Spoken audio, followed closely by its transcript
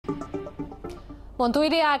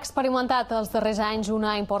Montuïri ha experimentat els darrers anys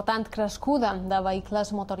una important crescuda de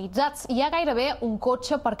vehicles motoritzats. Hi ha gairebé un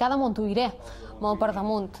cotxe per cada montuïrer, molt per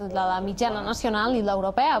damunt de la mitjana nacional i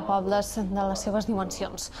l'europea a pobles de les seves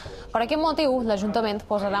dimensions. Per aquest motiu, l'Ajuntament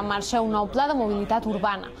posarà en marxa un nou pla de mobilitat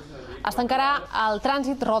urbana. Es tancarà el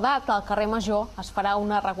trànsit rodat al carrer Major, es farà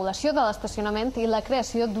una regulació de l'estacionament i la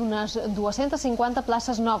creació d'unes 250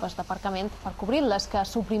 places noves d'aparcament per cobrir les que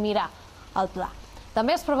suprimirà el pla.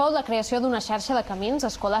 També es preveu la creació d'una xarxa de camins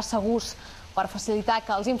escolars segurs per facilitar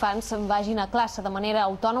que els infants vagin a classe de manera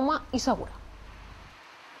autònoma i segura.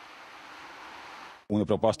 Una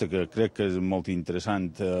proposta que crec que és molt interessant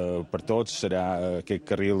per tots serà aquest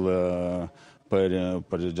carril per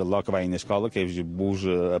els alumnes que vagin a escola, que és el bus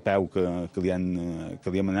a peu que li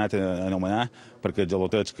hem anat a anomenar, perquè els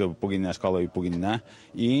alotets que puguin anar a escola hi puguin anar,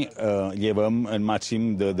 i llevem el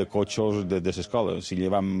màxim de cotxes de l'escola. Si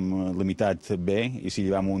llevam la meitat bé i si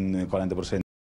llevam un 40%